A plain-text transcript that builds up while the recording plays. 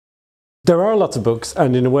There are lots of books,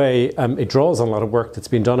 and in a way it draws on a lot of work that's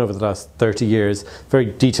been done over the last 30 years, very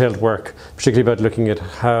detailed work, particularly about looking at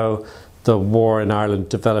how the war in Ireland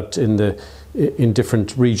developed in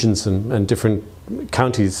different regions and different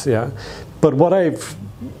counties. Yeah. But what I've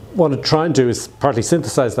want to try and do is partly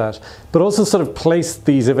synthesize that, but also sort of place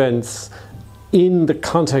these events in the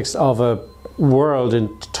context of a world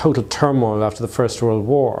in total turmoil after the First World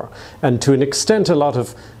War. And to an extent, a lot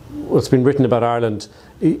of what's been written about Ireland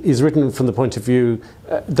is written from the point of view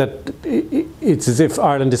that it's as if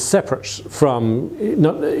Ireland is separate from,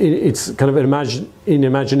 it's kind of in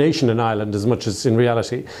imagination an island as much as in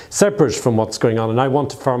reality, separate from what's going on, and I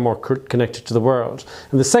want to far more connected to the world.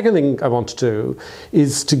 And the second thing I want to do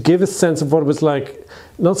is to give a sense of what it was like,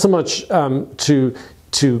 not so much to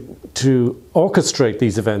orchestrate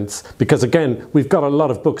these events, because again we've got a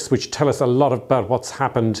lot of books which tell us a lot about what's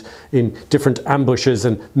happened in different ambushes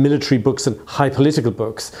and military books and high political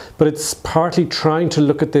books, but it's partly trying to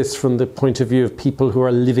look at this from the point of view of people who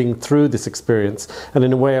are living through this experience. And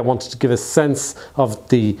in a way I wanted to give a sense of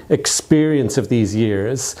the experience of these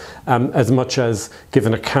years as much as give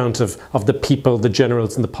an account of the people, the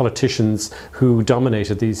generals and the politicians who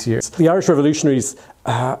dominated these years. The Irish revolutionaries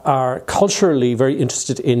are culturally very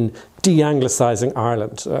interested in de-Anglicising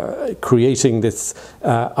Ireland, creating this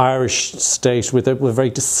Irish state with a very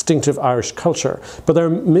distinctive Irish culture. But they're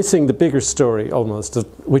missing the bigger story almost,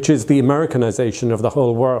 which is the Americanization of the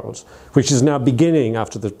whole world, which is now beginning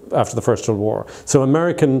after the First World War. So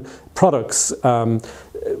American products,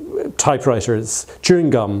 typewriters, chewing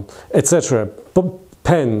gum, etc.,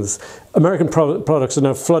 pens, American products are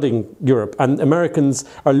now flooding Europe, and Americans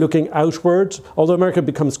are looking outward, although America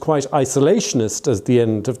becomes quite isolationist at the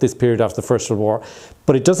end of this period after the First World War.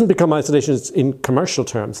 But it doesn't become isolationist in commercial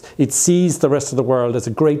terms. It sees the rest of the world as a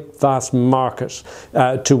great vast market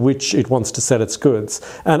to which it wants to sell its goods.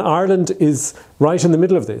 And Ireland is right in the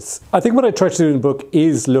middle of this. I think what I try to do in the book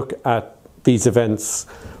is look at these events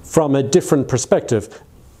from a different perspective.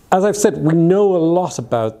 As I've said, we know a lot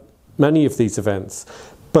about many of these events,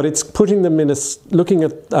 but it's putting them in looking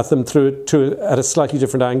at them at a slightly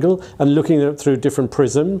different angle and looking at it through a different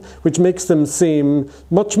prism, which makes them seem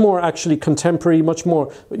much more actually contemporary, much more,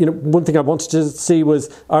 one thing I wanted to see was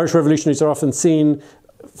Irish revolutionaries are often seen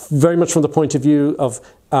very much from the point of view of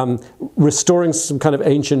restoring some kind of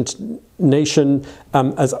ancient nation,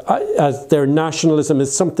 as their nationalism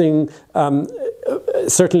is something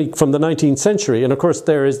certainly from the 19th century, and of course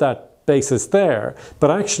there is that basis there, but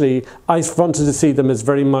actually I wanted to see them as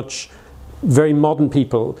very modern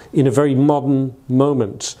people in a very modern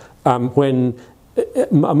moment, a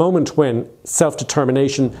moment when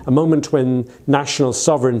self-determination, a moment when national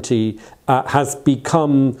sovereignty has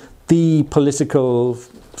become the political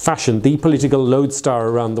fashion, the political lodestar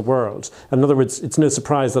around the world. In other words, it's no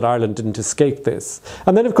surprise that Ireland didn't escape this.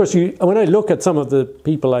 And then of course, when I look at some of the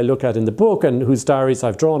people I look at in the book and whose diaries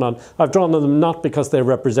I've drawn on them not because they're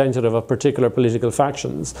representative of particular political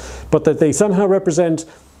factions, but that they somehow represent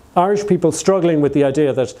Irish people struggling with the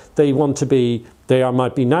idea that they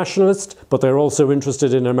might be nationalist, but they're also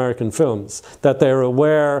interested in American films, that they're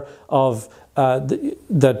aware of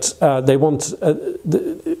they want,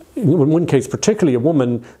 in one case particularly, a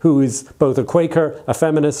woman who is both a Quaker, a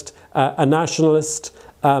feminist, a nationalist,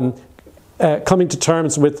 coming to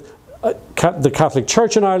terms with the Catholic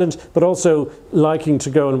Church in Ireland, but also liking to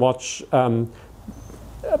go and watch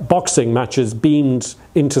boxing matches beamed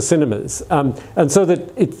into cinemas. And so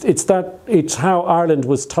that it's how Ireland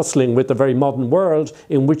was tussling with the very modern world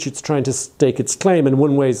in which it's trying to stake its claim. And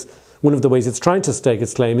one of the ways it's trying to stake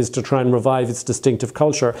its claim is to try and revive its distinctive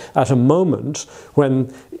culture at a moment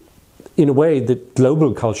when, in a way, the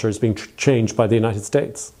global culture is being changed by the United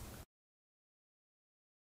States.